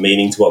 and it gives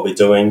meaning to what we're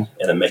doing,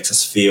 and it makes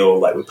us feel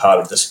like we're part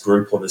of this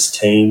group or this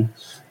team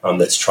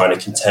that's trying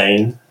to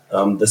contain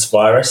this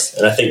virus.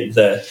 And I think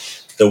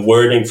the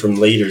wording from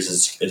leaders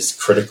is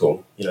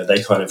critical.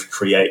 They kind of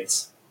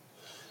create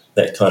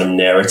that kind of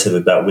narrative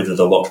about whether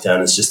the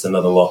lockdown is just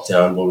another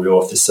lockdown where we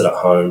all have to sit at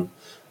home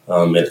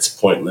and it's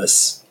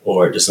pointless,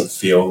 or it doesn't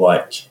feel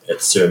like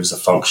it serves a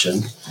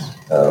function.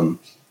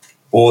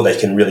 Or they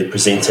can really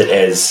present it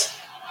as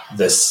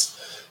this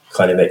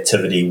kind of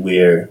activity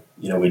where,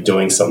 we're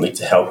doing something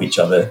to help each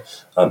other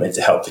and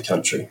to help the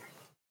country.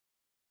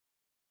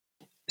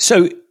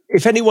 So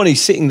if anyone is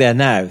sitting there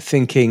now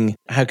thinking,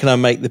 how can I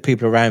make the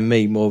people around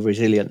me more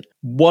resilient?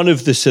 One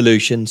of the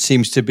solutions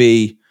seems to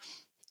be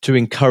to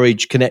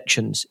encourage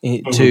connections,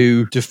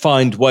 to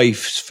find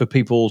ways for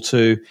people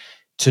to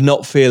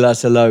not feel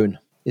as alone.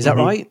 Is that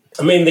right?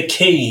 I mean, the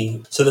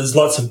key, so there's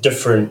lots of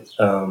different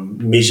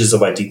measures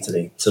of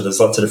identity. So there's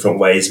lots of different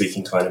ways we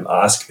can kind of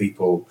ask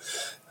people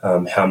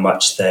how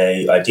much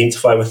they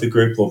identify with the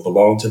group or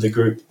belong to the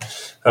group.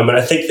 And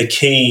I think the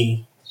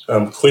key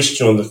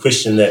question, or the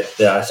question that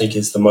I think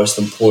is the most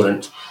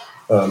important,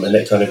 and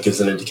that kind of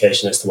gives an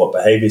indication as to what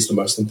behaviour is the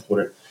most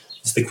important,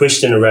 is the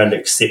question around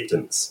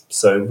acceptance.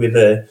 So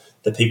whether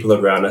the people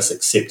around us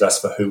accept us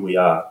for who we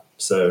are.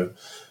 So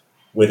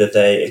whether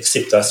they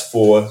accept us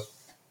for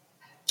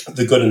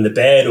the good and the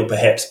bad, or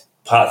perhaps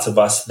parts of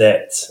us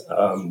that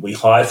we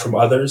hide from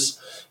others.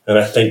 And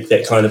I think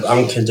that kind of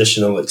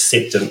unconditional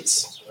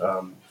acceptance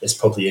is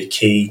probably a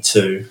key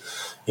to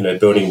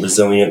building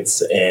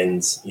resilience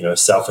and,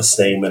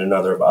 self-esteem and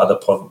another of other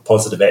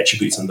positive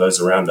attributes in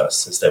those around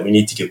us, is that we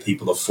need to give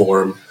people a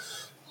forum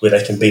where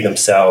they can be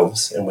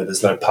themselves and where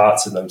there's no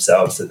parts of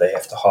themselves that they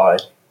have to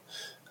hide.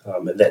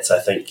 And that's, I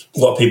think,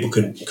 what people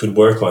could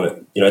work on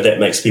it. That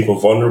makes people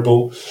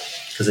vulnerable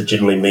because it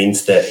generally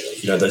means that,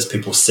 those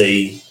people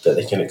see that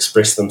they can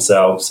express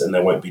themselves and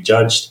they won't be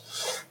judged.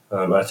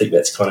 I think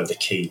that's kind of the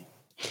key.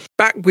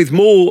 Back with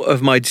more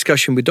of my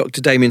discussion with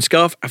Dr. Damien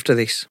Scarf after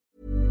this.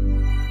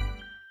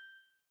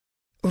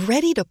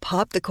 Ready to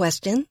pop the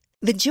question?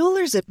 The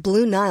jewelers at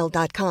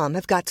BlueNile.com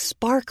have got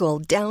sparkle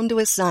down to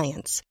a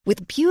science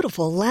with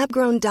beautiful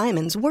lab-grown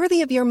diamonds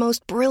worthy of your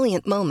most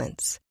brilliant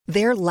moments.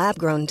 Their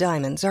lab-grown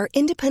diamonds are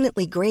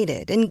independently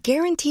graded and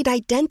guaranteed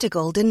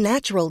identical to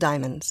natural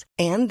diamonds,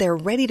 and they're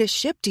ready to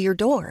ship to your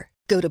door.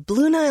 Go to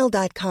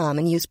BlueNile.com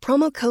and use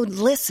promo code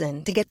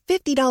LISTEN to get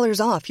 $50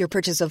 off your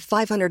purchase of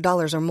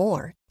 $500 or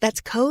more.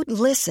 That's code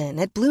LISTEN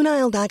at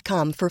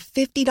BlueNile.com for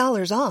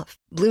 $50 off.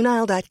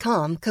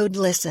 BlueNile.com, code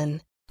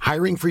LISTEN.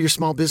 Hiring for your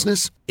small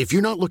business? If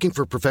you're not looking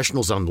for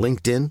professionals on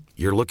LinkedIn,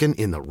 you're looking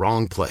in the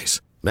wrong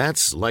place.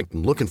 That's like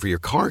looking for your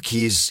car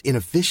keys in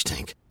a fish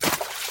tank.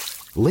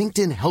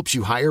 LinkedIn helps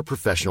you hire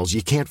professionals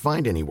you can't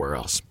find anywhere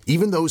else,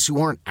 even those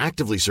who aren't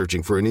actively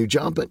searching for a new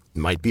job but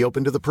might be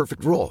open to the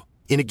perfect role.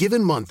 In a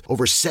given month,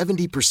 over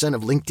 70%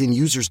 of LinkedIn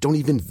users don't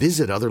even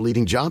visit other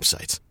leading job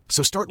sites.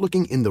 So start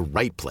looking in the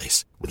right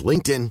place. With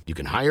LinkedIn, you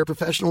can hire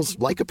professionals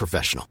like a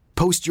professional.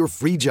 Post your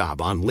free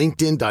job on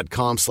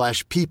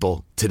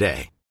linkedin.com/people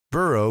today.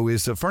 Burrow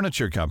is a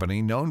furniture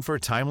company known for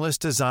timeless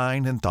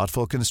design and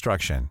thoughtful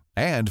construction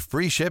and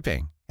free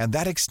shipping, and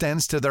that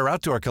extends to their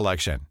outdoor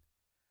collection.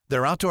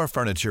 Their outdoor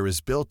furniture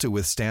is built to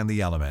withstand the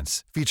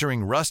elements,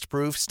 featuring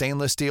rust-proof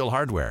stainless steel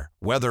hardware,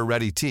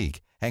 weather-ready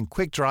teak, and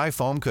quick-dry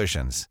foam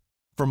cushions.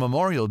 For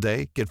Memorial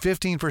Day, get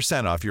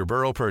 15% off your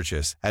Burrow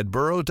purchase at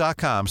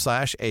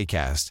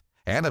burrow.com/ACAST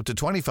and up to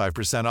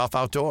 25% off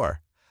outdoor.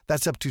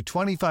 That's up to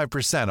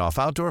 25% off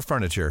outdoor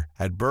furniture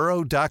at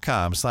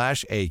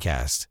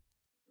burrow.com/ACAST.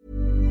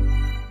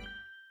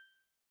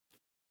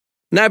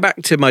 Now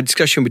back to my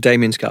discussion with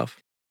Damien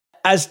Scarf.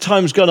 As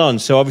time's gone on,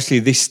 so obviously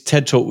this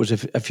TED Talk was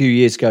a few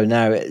years ago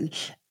now.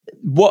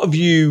 What have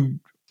you?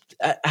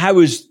 How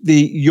has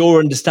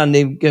your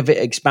understanding of it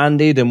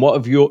expanded, and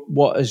what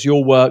has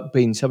your work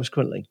been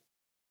subsequently?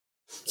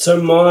 So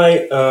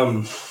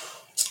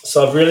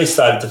I've really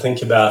started to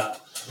think about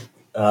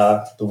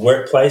the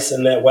workplace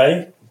in that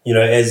way.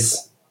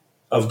 As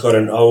I've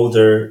gotten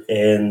older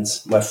and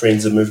my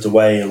friends have moved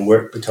away, and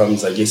work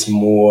becomes, I guess,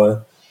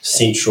 more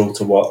central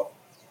to what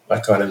I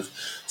kind of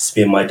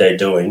spend my day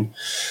doing.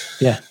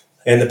 Yeah.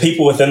 And the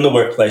people within the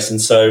workplace. And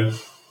so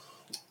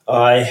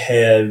I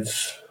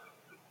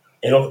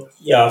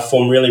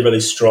form really, really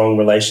strong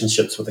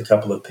relationships with a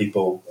couple of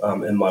people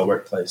in my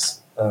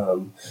workplace.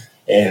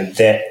 And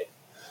that,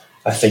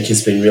 I think,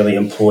 has been really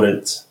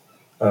important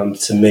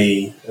to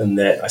me, in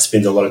that I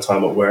spend a lot of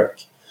time at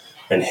work,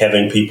 and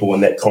having people in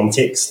that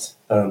context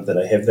that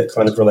I have that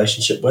kind of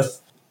relationship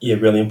with,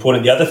 really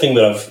important. The other thing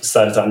that I've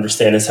started to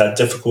understand is how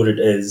difficult it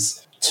is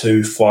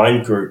to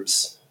find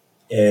groups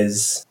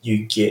as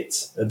you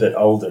get a bit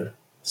older.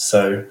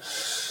 So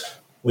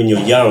when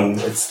you're young,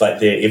 it's like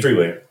they're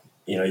everywhere.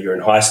 You're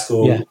in high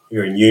school,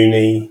 you're in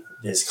uni,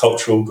 there's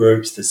cultural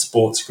groups, there's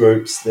sports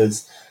groups,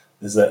 there's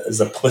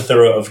a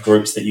plethora of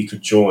groups that you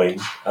could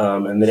join.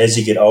 And then as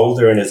you get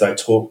older, and as I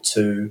talk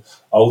to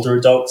older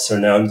adults, so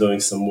now I'm doing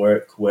some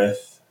work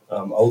with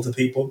older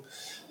people,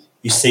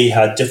 you see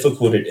how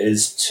difficult it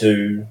is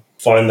to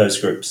find those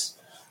groups.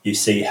 You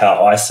see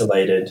how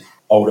isolated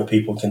older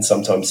people can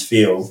sometimes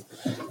feel,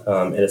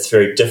 and it's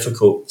very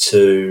difficult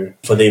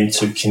for them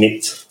to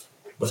connect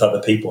with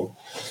other people.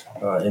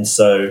 And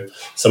so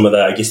some of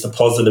the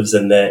positives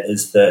in that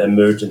is the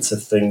emergence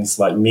of things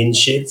like men's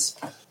sheds.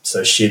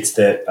 So sheds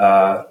that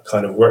are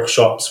kind of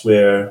workshops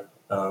where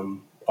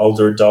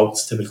older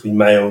adults, typically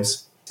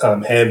males,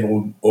 have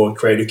or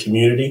create a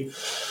community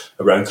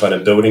around kind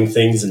of building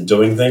things and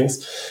doing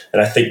things.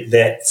 And I think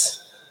that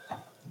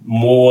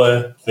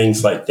more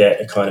things like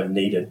that are kind of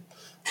needed.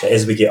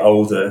 As we get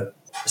older,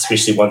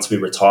 especially once we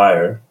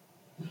retire,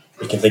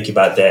 we can think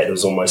about that. It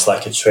was almost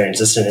like a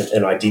transition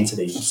in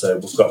identity. So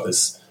we've got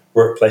this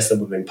workplace that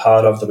we've been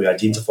part of, that we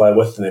identify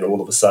with, and then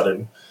all of a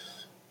sudden,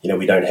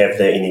 we don't have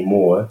that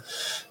anymore.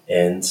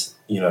 And,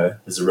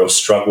 there's a real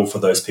struggle for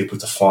those people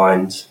to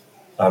find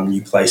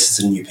new places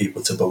and new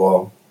people to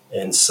belong.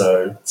 And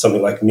so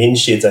something like men's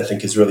sheds, I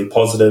think, is really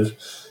positive.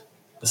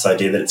 This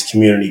idea that it's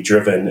community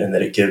driven and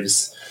that it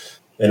gives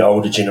an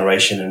older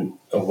generation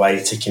a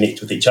way to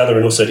connect with each other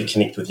and also to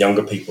connect with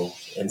younger people.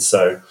 And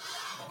so,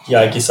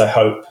 I guess I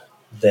hope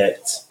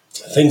that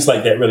things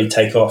like that really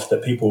take off,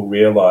 that people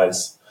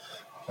realise,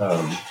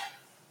 and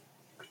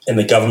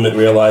the government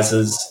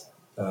realises,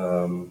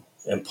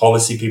 and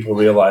policy people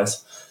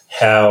realise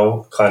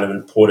how kind of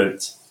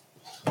important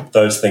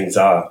those things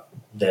are.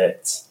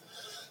 That,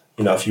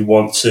 if you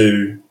want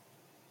to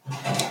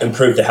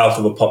improve the health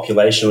of a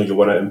population, or you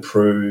want to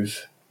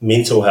improve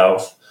mental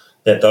health,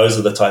 that those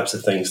are the types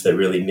of things that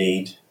really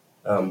need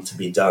to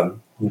be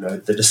done.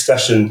 The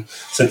discussion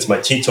since my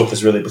TED Talk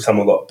has really become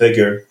a lot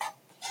bigger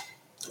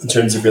in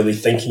terms of really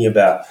thinking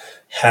about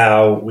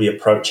how we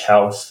approach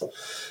health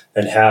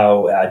and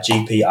how our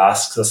GP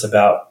asks us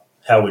about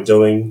how we're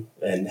doing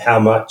and how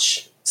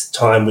much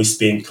time we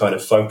spend kind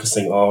of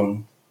focusing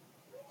on,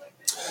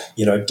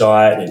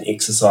 diet and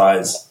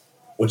exercise,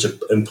 which are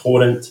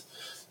important,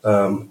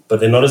 but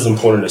they're not as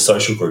important as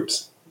social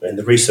groups. And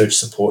the research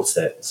supports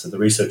that. So the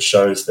research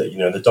shows that,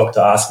 the doctor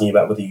asking you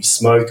about whether you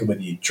smoke and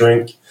whether you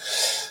drink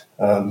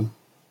and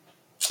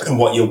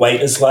what your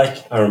weight is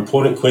like are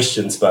important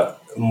questions, but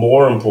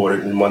more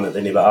important, and one that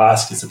they never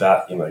ask, is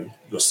about,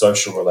 your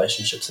social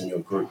relationships and your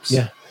groups.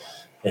 Yeah.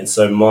 And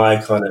so my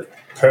kind of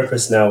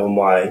purpose now, or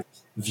my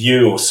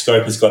view or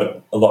scope, has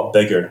got a lot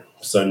bigger.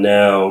 So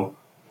now,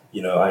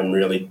 I'm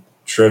really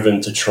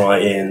driven to try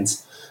and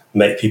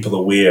make people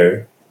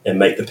aware and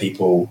make the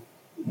people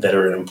that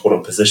are in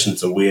important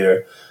positions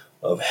aware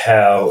of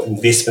how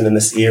investment in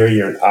this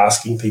area and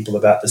asking people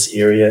about this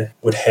area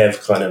would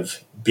have kind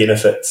of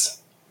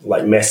benefits,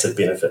 like massive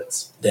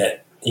benefits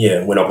that,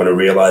 we're not going to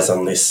realize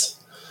unless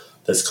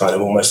there's kind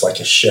of almost like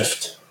a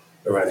shift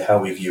around how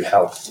we view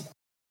health.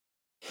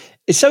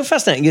 It's so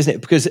fascinating, isn't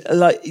it? Because,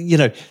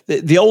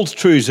 the old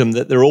truism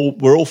that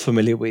we're all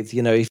familiar with.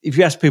 If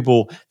you ask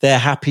people their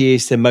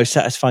happiest, their most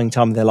satisfying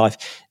time of their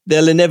life,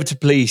 they'll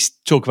inevitably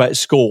talk about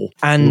school.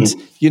 And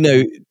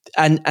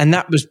and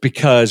that was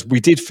because we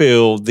did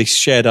feel this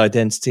shared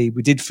identity.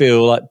 We did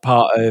feel like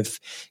part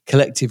of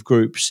collective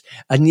groups,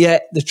 and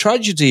yet the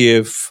tragedy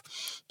of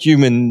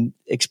human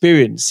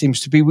experience seems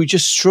to be we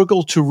just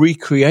struggle to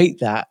recreate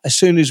that as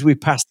soon as we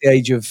pass the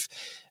age of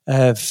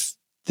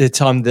the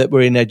time that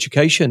we're in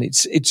education.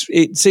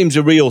 It seems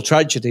a real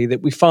tragedy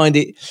that we find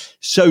it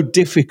so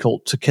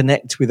difficult to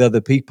connect with other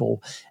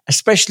people,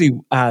 especially,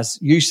 as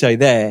you say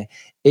there,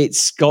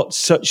 it's got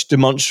such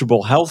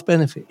demonstrable health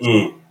benefits.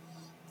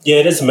 Yeah,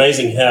 it is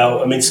amazing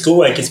how,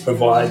 School, I guess,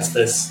 provides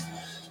this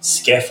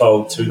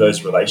scaffold to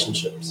those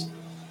relationships.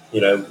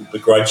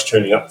 Begrudge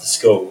turning up to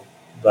school,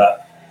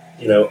 but,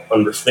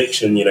 on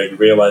reflection, you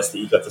realise that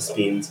you got to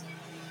spend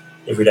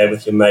every day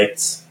with your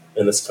mates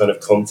in this kind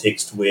of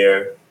context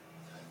where,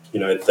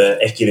 the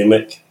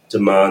academic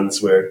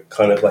demands were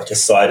kind of like a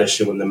side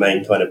issue, and the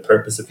main kind of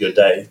purpose of your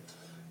day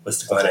was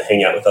to kind of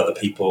hang out with other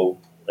people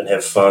and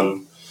have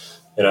fun.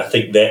 And I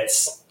think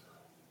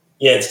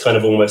it's kind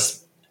of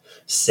almost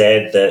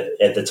sad that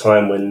at the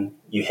time when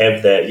you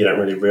have that, you don't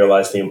really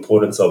realise the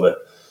importance of it.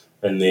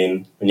 And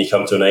then when you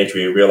come to an age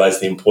where you realise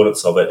the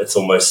importance of it, it's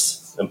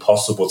almost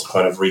impossible to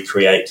kind of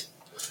recreate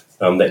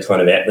that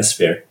kind of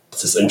atmosphere.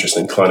 It's this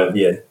interesting kind of,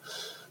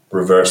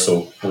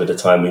 reversal with the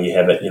time when you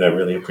have it, you don't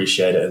really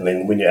appreciate it. And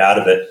then when you're out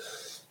of it,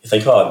 you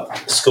think,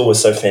 school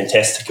was so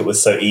fantastic. It was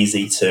so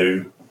easy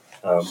to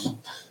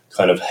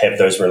kind of have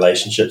those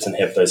relationships and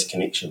have those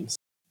connections.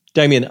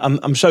 Damien,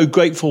 I'm so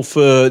grateful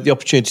for the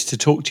opportunity to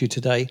talk to you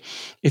today.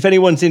 If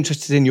anyone's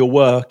interested in your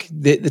work,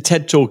 the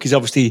TED Talk is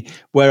obviously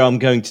where I'm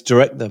going to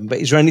direct them.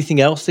 But is there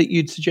anything else that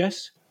you'd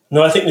suggest?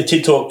 No, I think the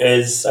TED Talk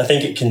I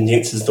think it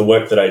condenses the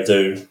work that I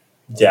do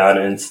down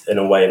in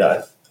a way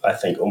that I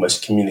think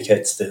almost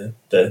communicates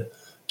the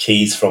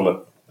keys from it.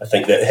 I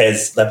think that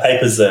the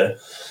papers are,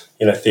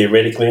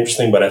 theoretically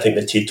interesting, but I think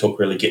the TED Talk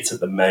really gets at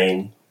the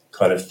main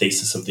kind of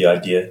thesis of the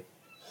idea.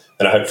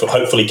 And I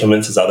hopefully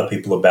convinces other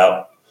people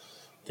about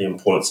the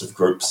importance of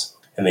groups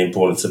and the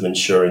importance of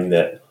ensuring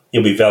that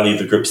we value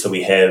the groups that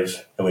we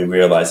have, and we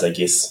realise, I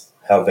guess,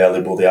 how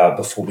valuable they are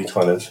before we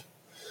kind of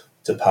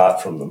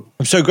depart from them.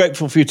 I'm so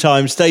grateful for your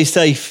time. Stay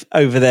safe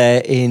over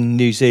there in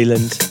New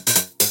Zealand.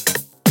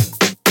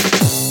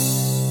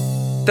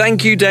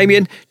 Thank you,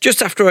 Damien.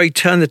 Just after I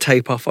turned the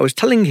tape off, I was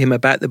telling him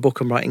about the book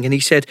I'm writing, and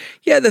he said,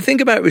 the thing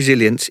about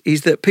resilience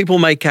is that people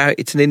make out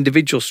it's an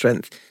individual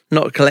strength,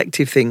 not a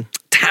collective thing.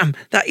 Damn,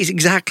 that is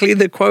exactly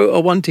the quote I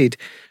wanted,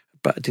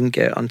 but I didn't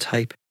get it on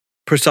tape.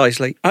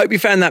 Precisely. I hope you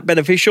found that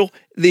beneficial.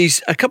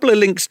 There's a couple of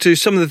links to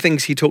some of the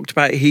things he talked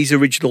about, his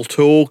original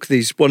talk.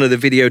 There's one of the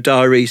video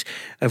diaries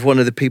of one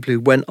of the people who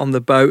went on the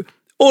boat.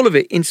 All of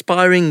it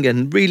inspiring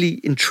and really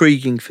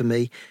intriguing for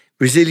me.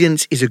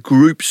 Resilience is a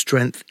group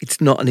strength.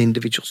 It's not an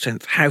individual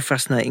strength. How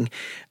fascinating.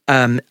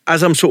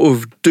 As I'm sort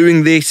of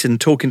doing this and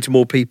talking to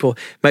more people,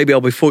 maybe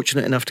I'll be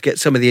fortunate enough to get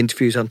some of the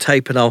interviews on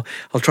tape, and I'll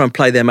try and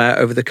play them out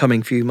over the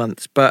coming few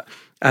months. But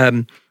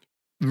I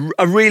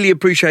really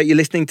appreciate you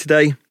listening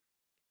today.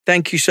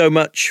 Thank you so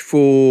much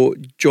for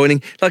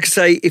joining. Like I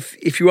say,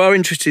 if you are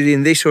interested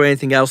in this or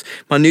anything else,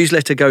 my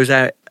newsletter goes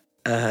out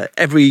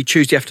every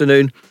Tuesday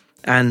afternoon,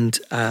 and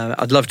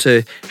I'd love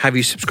to have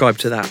you subscribe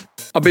to that.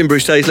 I've been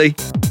Bruce Daisley.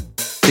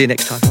 See you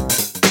next time.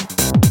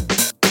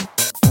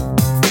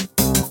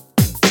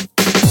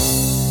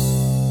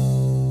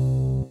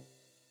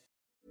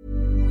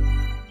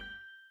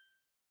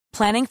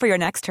 Planning for your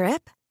next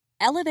trip?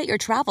 Elevate your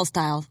travel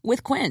style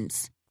with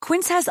Quince.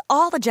 Quince has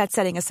all the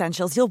jet-setting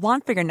essentials you'll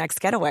want for your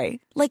next getaway,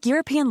 like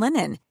European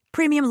linen,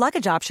 premium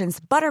luggage options,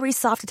 buttery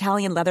soft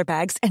Italian leather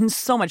bags, and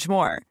so much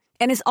more.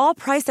 And is all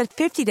priced at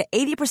 50 to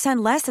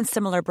 80% less than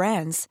similar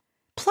brands.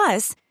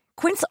 Plus,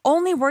 Quince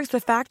only works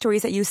with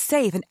factories that use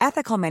safe and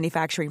ethical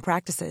manufacturing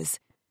practices.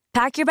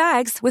 Pack your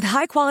bags with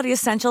high-quality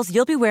essentials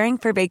you'll be wearing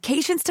for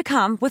vacations to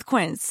come with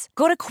Quince.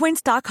 Go to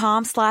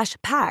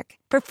quince.com/pack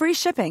for free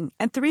shipping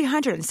and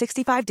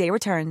 365-day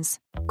returns.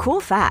 Cool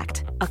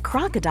fact, a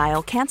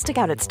crocodile can't stick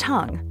out its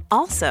tongue.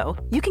 Also,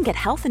 you can get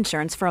health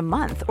insurance for a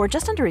month or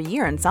just under a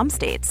year in some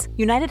states.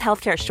 United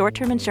Healthcare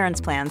short-term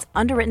insurance plans,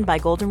 underwritten by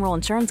Golden Rule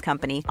Insurance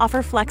Company,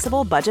 offer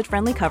flexible,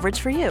 budget-friendly coverage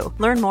for you.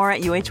 Learn more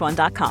at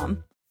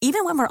uh1.com.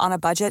 Even when we're on a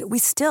budget, we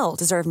still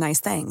deserve nice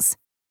things.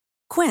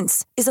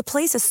 Quince is a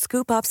place to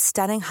scoop up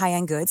stunning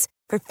high-end goods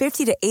for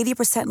 50 to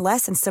 80%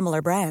 less than similar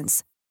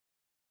brands.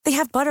 They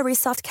have buttery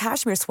soft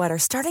cashmere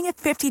sweaters starting at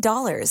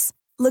 $50,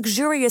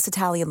 luxurious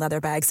Italian leather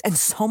bags, and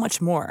so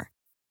much more.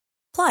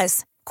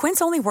 Plus,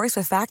 Quince only works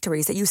with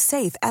factories that use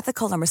safe,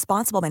 ethical, and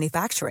responsible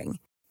manufacturing.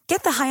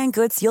 Get the high-end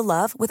goods you'll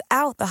love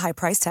without the high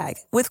price tag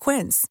with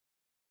Quince.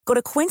 Go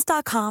to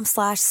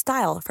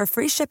quince.com/style for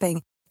free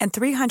shipping and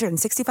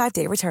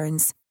 365-day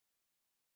returns.